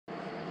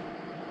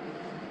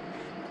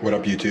What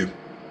up, YouTube?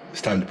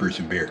 It's time to brew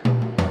some beer.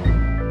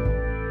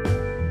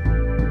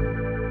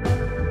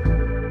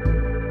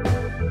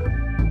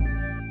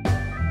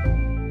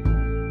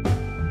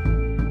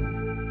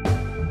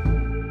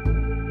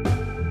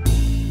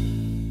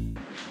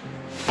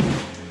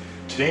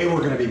 Today we're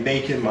going to be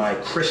making my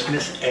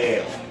Christmas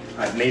ale.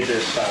 I've made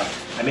this,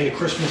 I made a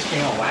Christmas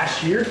ale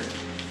last year,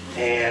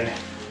 and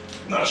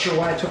I'm not sure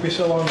why it took me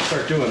so long to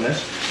start doing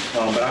this,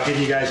 but I'll give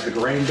you guys the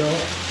grain bill,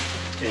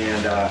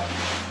 and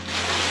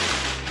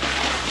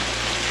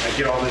I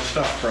get all this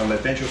stuff from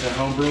Adventures in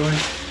Homebrewing.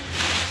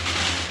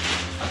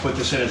 I put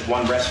this in as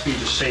one recipe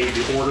to save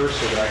the order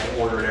so that I can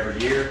order it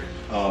every year.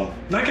 I'm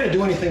not going to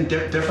do anything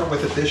different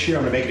with it this year.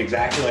 I'm going to make it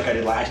exactly like I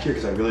did last year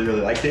because I really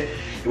liked it.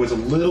 It was a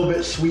little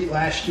bit sweet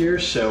last year,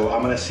 so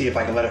I'm going to see if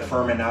I can let it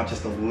ferment out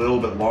just a little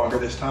bit longer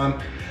this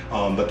time.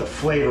 But the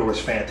flavor was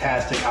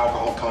fantastic.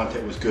 Alcohol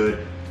content was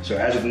good. So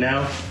as of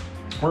now,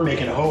 we're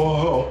making Ho Ho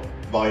Ho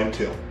Volume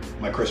 2,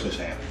 my Christmas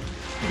ale.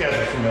 You guys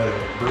are familiar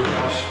with brew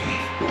house.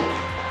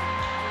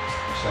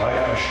 So I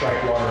got my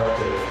strike water up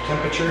to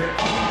temperature.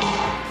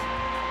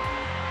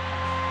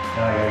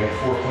 Now I gotta get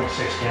 4.6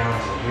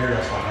 gallons in here,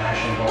 that's my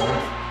mashing bowl.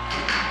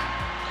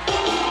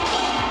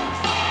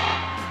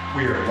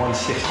 We are at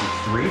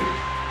 163.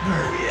 Where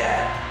are we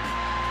at?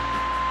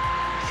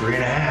 3.5.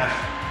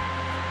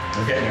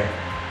 We're getting there.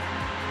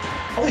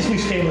 All these new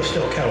stainless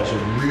steel kettles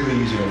are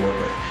really easy to work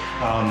with.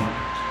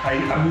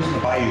 I'm using the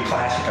Bayou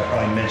Classic. I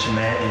probably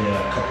mentioned that in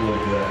a couple of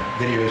the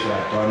videos that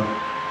I've done.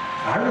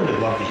 I really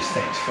love these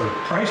things. For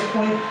price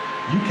point,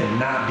 you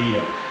cannot beat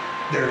them.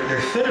 They're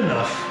thin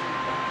enough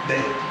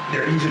that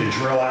they're easy to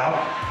drill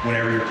out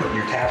whenever you're putting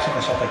your taps on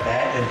and stuff like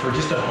that. And for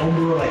just a home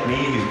brewer like me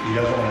who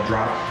doesn't want to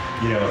drop,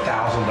 $1,000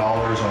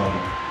 on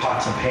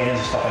pots and pans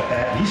and stuff like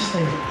that, these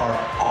things are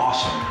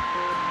awesome.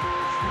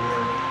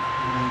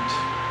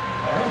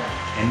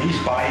 And these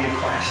Bayou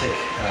Classic,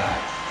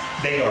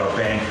 they are a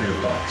bang for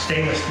your buck.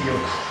 Stainless steel,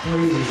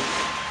 crazy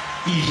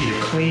easy to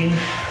clean,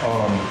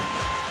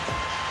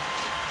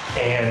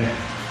 and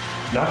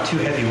not too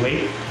heavy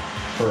weight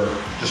for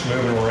just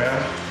moving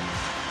around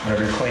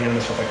whenever you're cleaning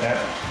and stuff like that.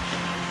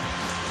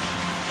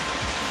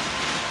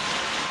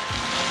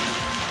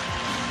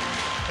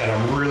 And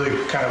I'm really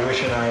kind of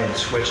wishing I had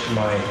switched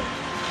my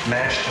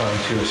mash tun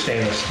to a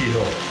stainless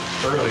steel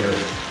earlier,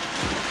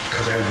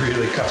 because that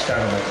really cuts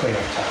down on my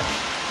cleanup time.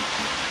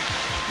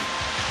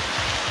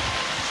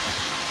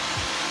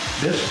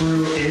 This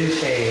brew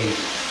is a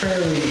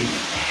fairly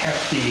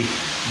hefty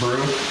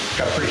brew. It's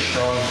got pretty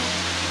strong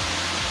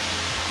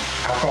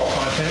alcohol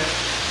content.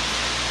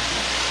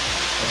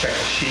 I'll check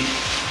the sheet,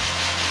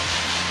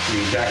 the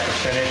exact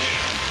percentage.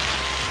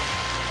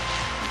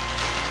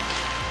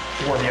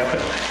 Warm you up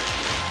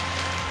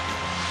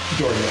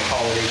during the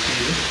holiday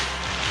season.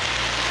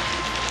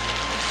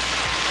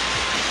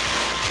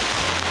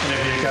 And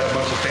if you've got a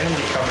bunch of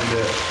family coming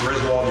to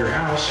Griswold your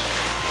house,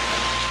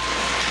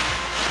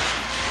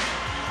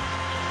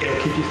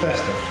 it'll keep you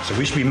festive. So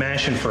we should be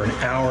mashing for an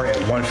hour at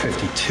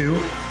 152.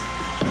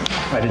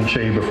 I didn't show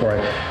you before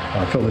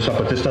I filled this up,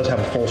 but this does have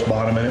a false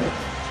bottom in it.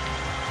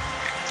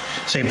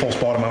 Same false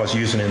bottom I was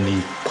using in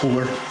the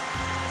cooler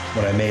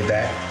when I made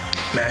that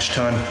mash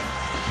tun,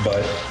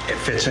 but it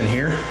fits in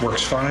here,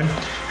 works fine.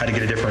 Had to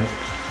get a different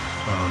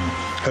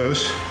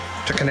hose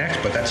to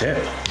connect, but that's it.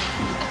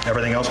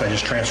 Everything else I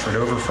just transferred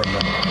over from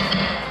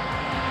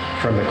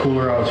the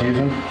cooler I was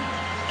using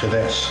to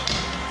this.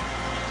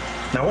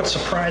 Now what's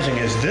surprising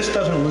is this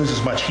doesn't lose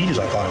as much heat as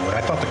I thought it would. I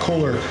thought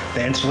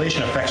the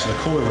insulation effects of the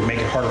cooler would make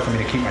it harder for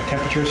me to keep my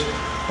temperatures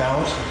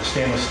balanced with the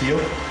stainless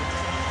steel.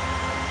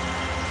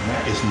 And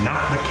that is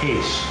not the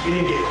case. We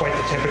didn't get quite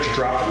the temperature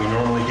drop that we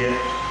normally get.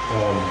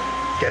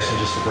 Guessing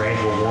just the grains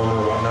were warmer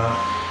or whatnot.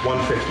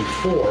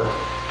 154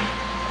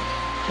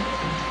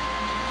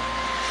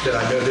 that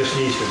I know this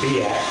needs to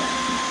be at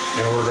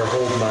in order to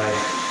hold my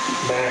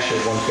mash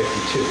at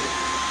 152.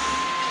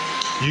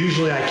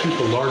 Usually I keep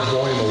a large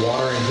volume of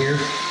water in here,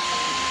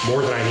 more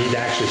than I need to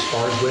actually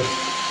sparge with.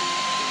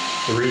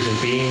 The reason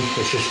being,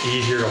 it's just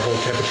easier to hold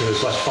temperature.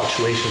 There's less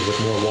fluctuations with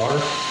more water.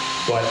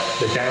 But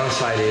the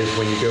downside is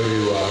when you go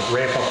to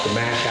ramp up the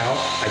mash out,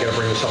 I gotta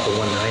bring this up to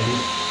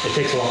 190. It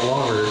takes a lot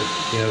longer,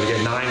 to get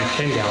 9,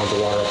 10 gallons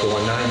of water up to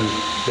 190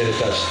 than it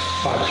does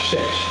 5 or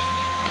 6.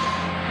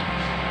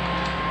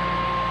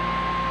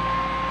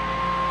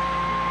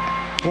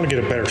 I wanna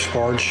get a better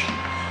sparge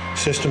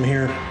system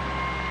here.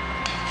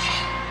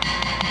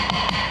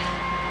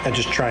 And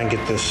just try and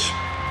get this,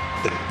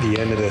 the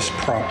end of this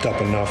propped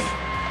up enough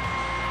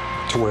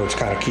to where it's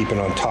kind of keeping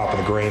on top of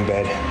the grain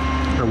bed.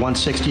 We're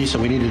 160, so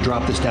we need to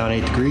drop this down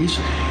 8 degrees,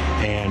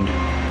 and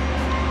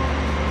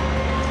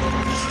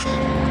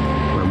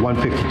we're at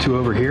 152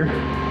 over here.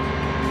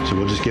 So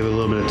we'll just give it a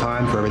little bit of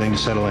time for everything to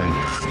settle in.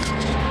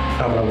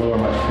 I'm gonna lower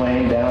my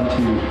flame down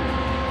to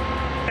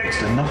next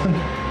to nothing.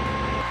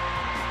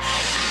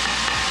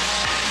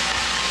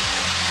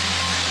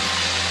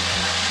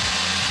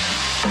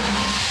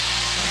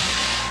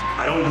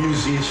 I don't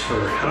use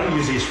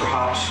these for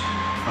hops.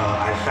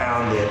 I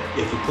found that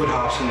if you put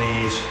hops in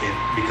these,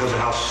 because of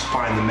how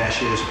fine the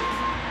mesh is,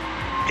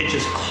 it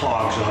just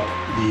clogs up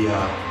the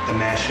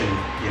mesh, and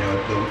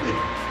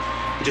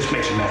it just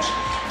makes a mess.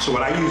 So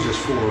what I use this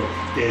for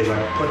is I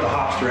put the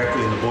hops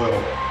directly in the boil,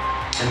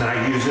 and then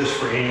I use this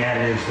for any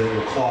additives that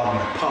will clog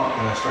my pump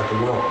when I start to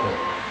whirlpool.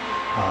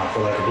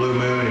 For like a blue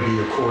moon, it'd be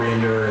your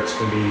coriander. It's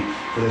gonna be,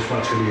 for this one,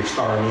 it's gonna be your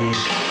star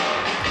anise.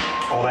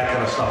 All that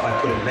kind of stuff I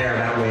put in there.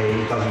 That way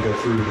it doesn't go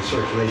through the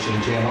circulation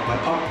and jam up my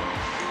pump.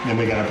 And then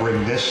we gotta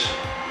bring this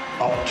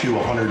up to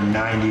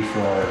 190 for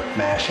our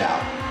mash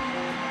out.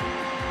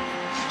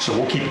 So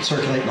we'll keep it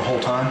circulating the whole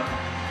time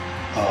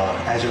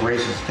as it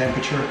raises the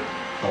temperature,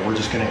 but we're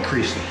just gonna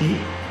increase the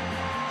heat.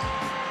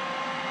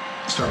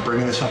 Start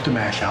bringing this up to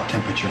mash out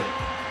temperature.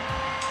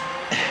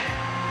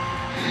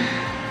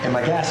 And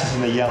my gas is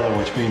in the yellow,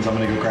 which means I'm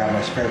gonna go grab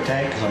my spare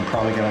tank because I'm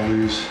probably gonna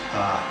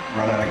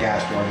run out of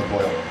gas during the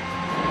boil.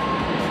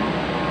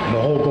 And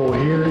the whole goal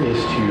here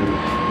is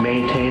to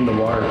maintain the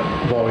water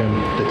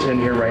volume that's in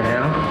here right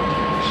now.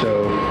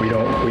 So we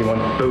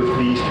want both of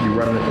these to be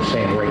running at the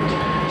same rate.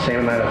 Same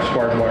amount of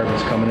sparge water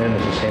that's coming in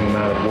is the same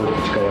amount of work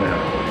that's going out.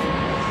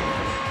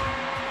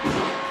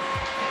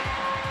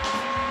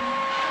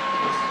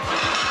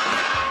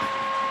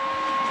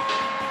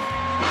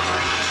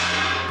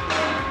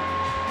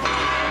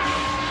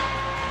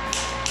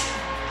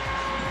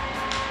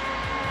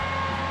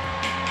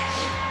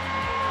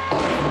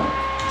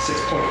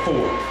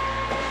 6.4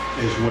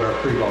 is what our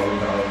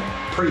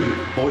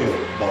pre-boil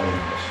volume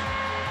is.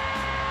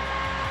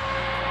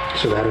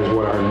 So that is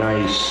what our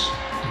nice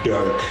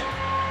dark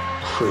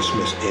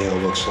Christmas ale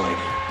looks like.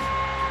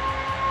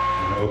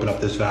 I'm gonna open up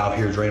this valve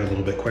here, drain a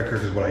little bit quicker,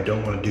 because what I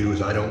don't want to do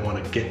is I don't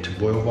want to get to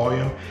boil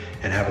volume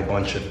and have a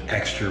bunch of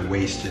extra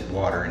wasted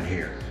water in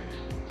here.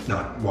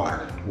 Not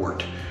water,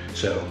 wort.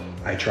 So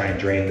I try and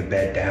drain the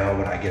bed down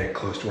when I get it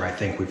close to where I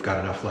think we've got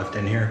enough left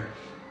in here.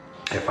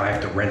 If I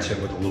have to rinse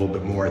it with a little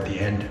bit more at the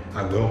end,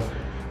 I will.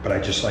 But I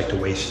just like to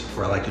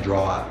I like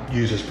to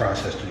use this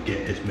process to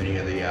get as many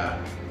of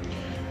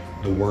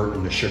the wort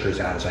and the sugars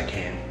out as I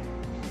can.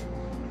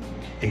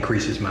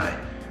 Increases my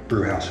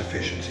brew house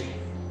efficiency.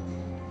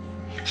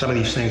 Some of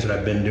these things that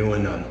I've been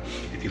doing,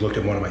 if you looked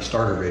at one of my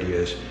starter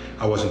videos,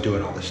 I wasn't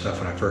doing all this stuff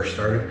when I first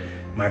started.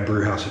 My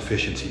brew house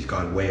efficiency's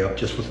gone way up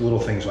just with little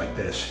things like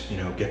this. You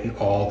know, getting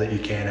all that you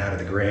can out of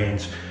the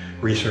grains.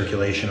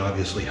 Recirculation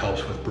obviously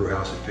helps with brew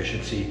house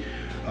efficiency.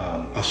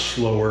 A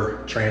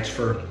slower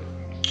transfer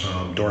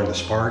during the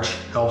sparge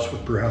helps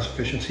with brew house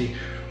efficiency.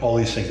 All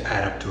these things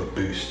add up to a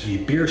boost.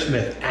 The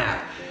Beersmith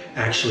app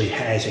actually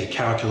has a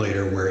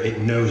calculator where it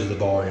knows the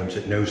volumes,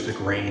 it knows the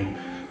grain,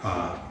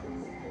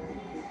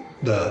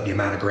 the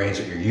amount of grains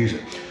that you're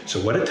using. So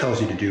what it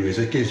tells you to do is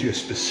it gives you a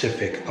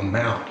specific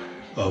amount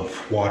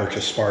of water to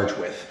sparge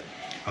with.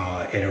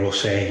 And it will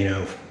say, you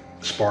know,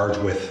 sparge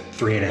with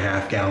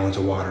 3.5 gallons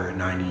of water at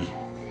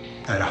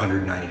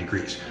 190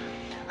 degrees.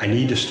 I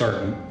need to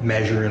start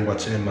measuring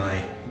what's in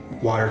my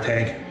water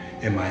tank,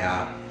 in my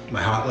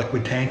hot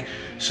liquid tank,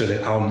 so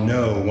that I'll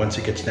know once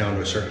it gets down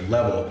to a certain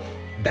level,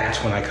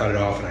 that's when I cut it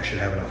off and I should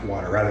have enough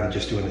water, rather than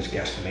just doing this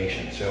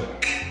guesstimation. So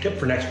tip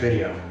for next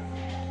video,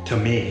 to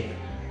me,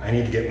 I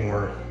need to get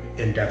more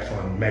in depth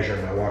on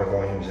measuring my water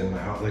volumes in my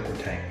hot liquid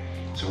tank.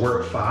 So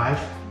we're at 5,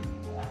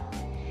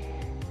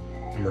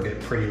 and we're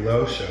getting pretty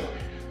low, so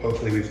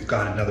hopefully we've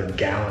got another 1.5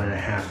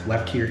 gallons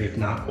left here. If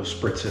not, we'll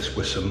spritz this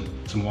with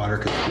some water,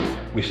 because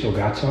we still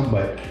got some,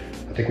 but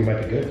I think we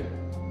might be good.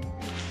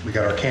 We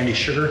got our candy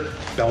sugar,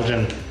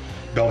 Belgian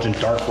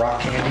dark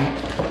rock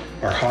candy,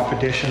 our hop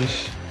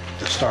additions,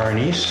 the star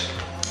anise,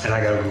 and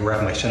I gotta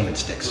grab my cinnamon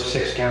sticks.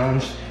 6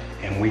 gallons,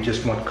 and we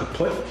just want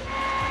kaput.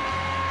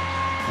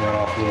 Run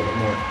off a little bit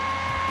more.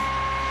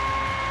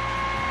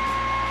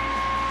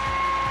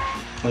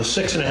 Well,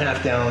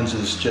 6.5 gallons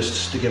is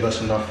just to give us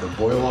enough for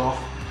boil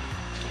off.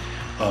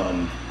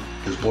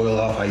 Because boil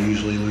off, I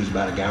usually lose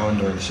about 1 gallon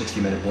during the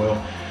 60-minute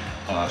boil.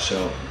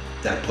 So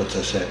that puts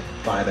us at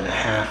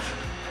 5.5.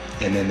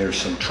 And then there's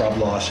some trub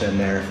loss in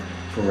there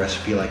for a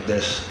recipe like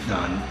this.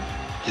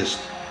 Just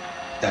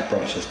that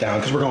brought us down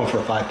because we're going for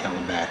a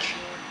 5-gallon batch.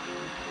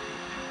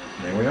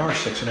 And there we are,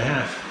 6.5.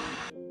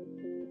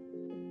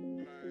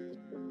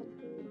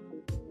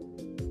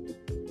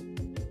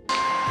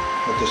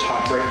 Let this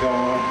hot break go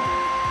on.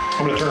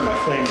 I'm gonna turn my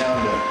flame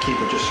down to keep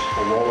it just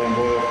a rolling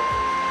boil.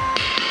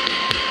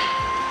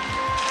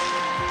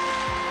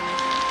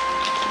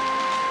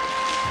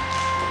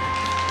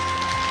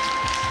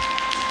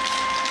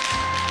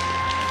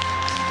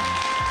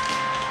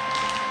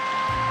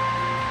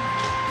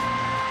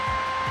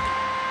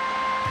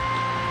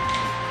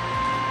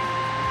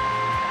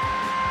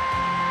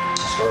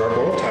 Start our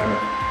boil timer.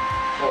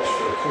 Calls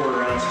for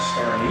 1/4 ounce of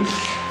star anise.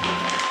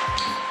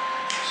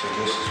 So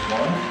this is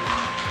one.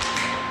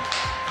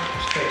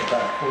 Just take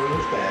about 1/4 of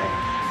this bag.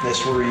 This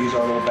is where we use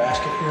our little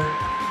basket here.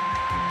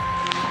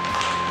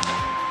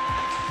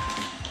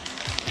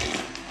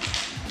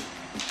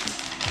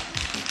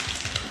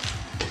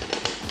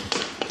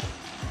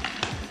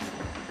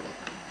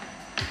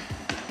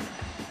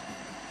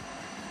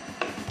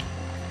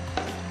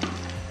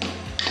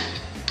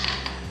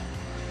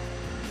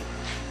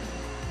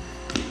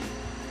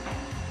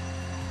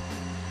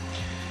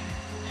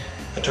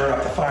 I turn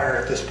up the fire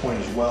at this point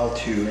as well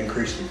to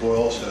increase the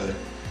boil, so that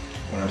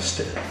when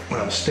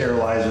I'm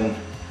sterilizing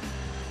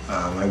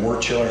my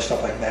wort chiller and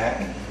stuff like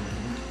that. And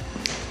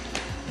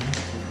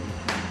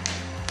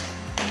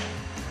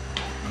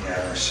we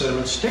have our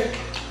cinnamon stick,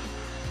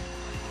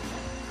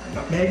 our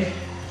nutmeg,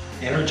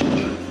 and our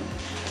ginger.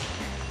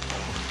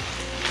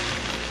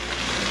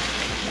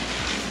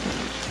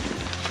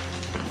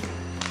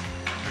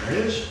 There it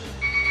is.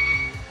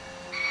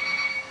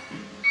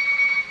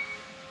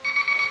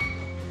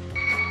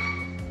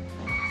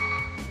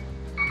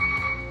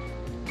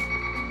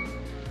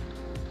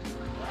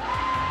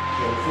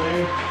 Kill the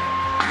flame.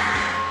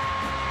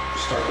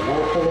 Start the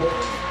whirlpool.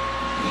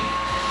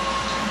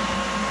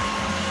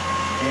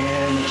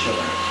 And the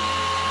chiller.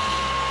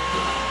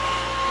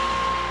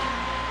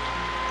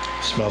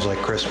 Smells like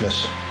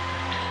Christmas.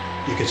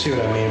 You can see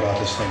what I mean about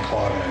this thing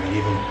clogging. I mean,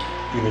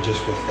 even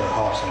just with the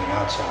hops on the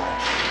outside.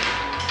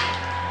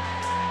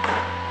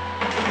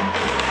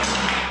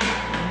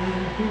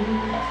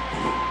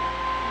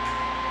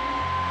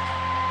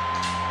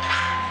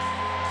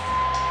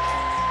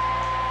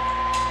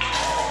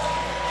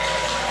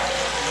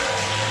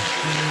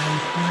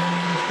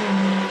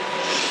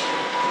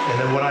 And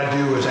then what I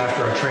do is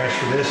after I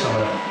transfer this, I'm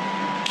gonna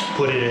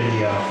put it in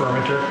the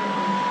fermenter,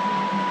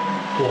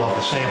 pull out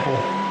the sample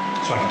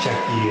so I can check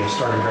the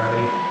starting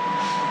gravity.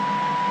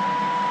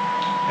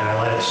 And I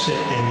let it sit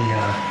in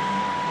the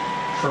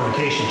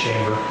fermentation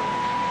chamber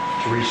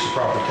to reach the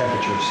proper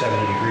temperature of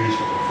 70 degrees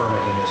with the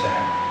ferment in this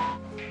at.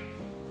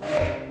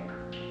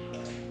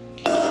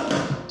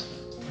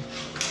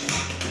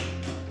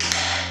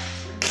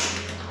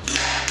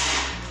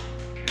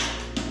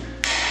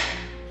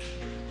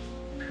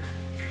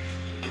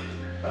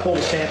 Pull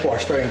the sample, our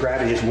starting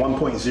gravity is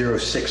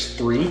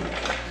 1.063.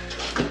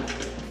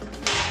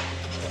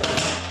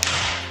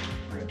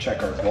 We're gonna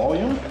check our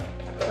volume.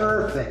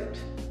 Perfect.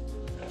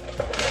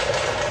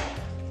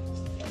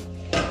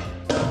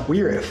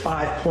 We are at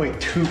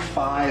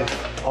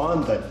 5.25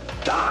 on the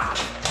dot.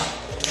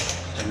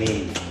 I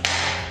mean,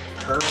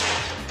 perfect.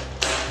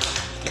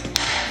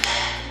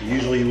 You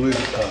usually lose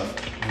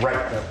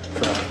right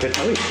from the pitch.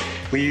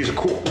 We use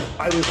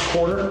I use a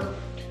quarter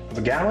of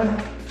a gallon.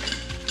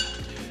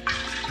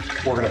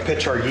 We're gonna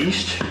pitch our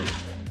yeast,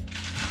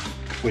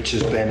 which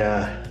has been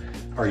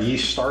our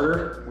yeast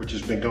starter, which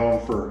has been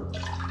going for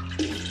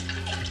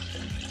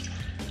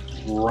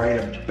a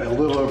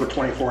little over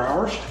 24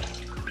 hours.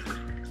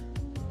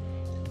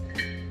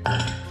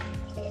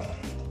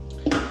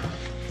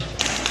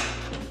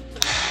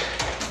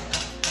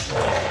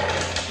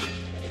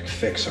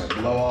 Fix our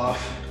blow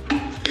off.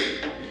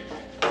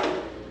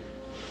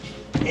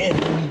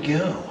 And here we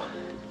go.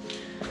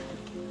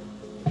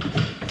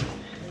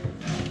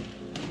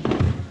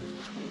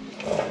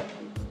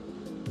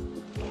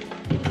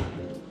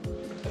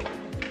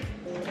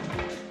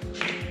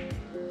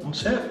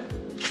 That's it.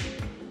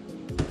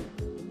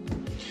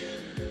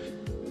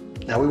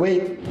 Now we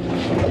wait.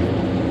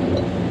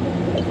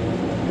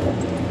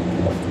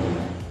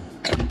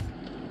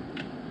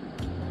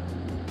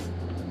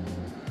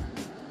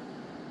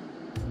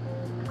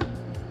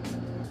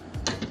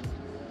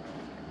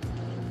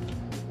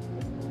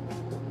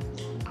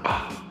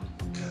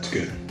 That's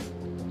good.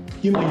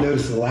 You might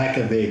notice the lack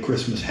of a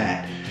Christmas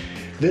hat.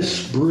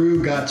 This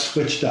brew got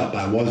switched up.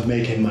 I was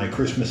making my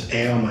Christmas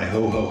ale, my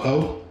ho ho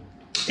ho,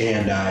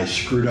 and I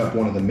screwed up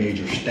one of the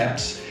major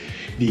steps,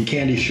 the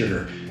candy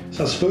sugar. So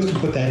I was supposed to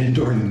put that in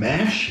during the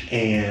mash,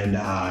 and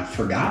I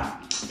forgot.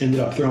 Ended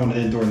up throwing it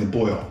in during the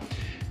boil.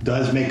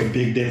 Does make a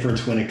big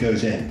difference when it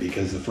goes in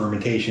because the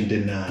fermentation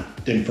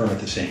didn't ferment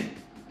the same.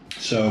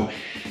 So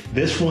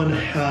this one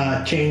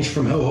changed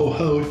from ho ho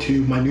ho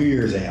to my New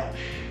Year's ale.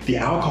 The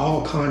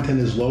alcohol content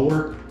is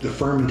lower. The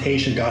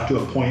fermentation got to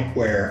a point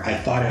where I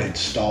thought it had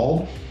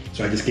stalled.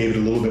 So I just gave it a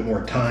little bit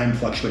more time,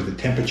 fluctuated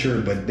the temperature,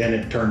 but then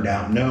it turned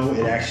out, no,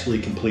 it actually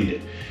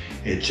completed.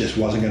 It just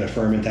wasn't gonna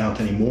ferment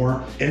out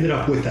anymore. Ended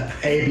up with an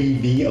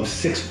ABV of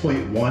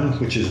 6.1,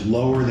 which is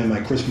lower than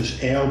my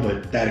Christmas ale,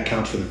 but that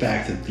accounts for the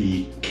fact that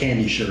the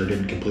candy sugar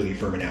didn't completely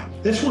ferment out.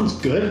 This one's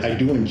good, I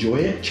do enjoy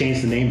it.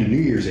 Changed the name to New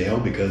Year's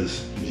Ale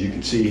because, as you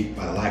can see,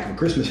 by the lack of a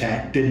Christmas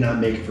hat, did not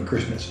make it for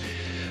Christmas.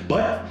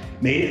 But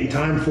made it in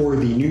time for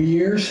the New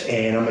Year's,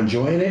 and I'm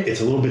enjoying it.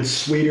 It's a little bit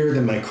sweeter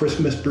than my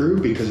Christmas brew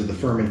because of the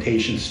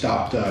fermentation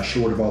stopped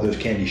short of all those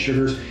candy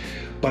sugars,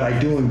 but I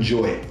do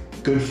enjoy it.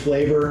 Good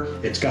flavor.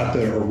 It's got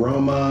the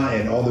aroma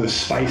and all those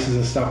spices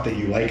and stuff that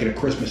you like in a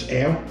Christmas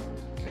ale.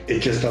 It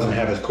just doesn't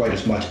have quite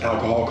as much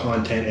alcohol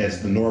content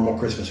as the normal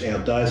Christmas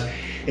ale does,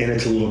 and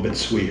it's a little bit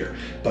sweeter.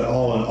 But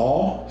all in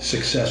all,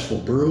 successful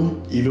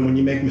brew. Even when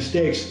you make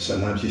mistakes,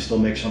 sometimes you still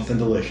make something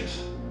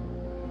delicious.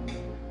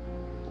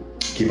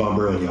 Keep on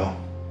brewing, y'all.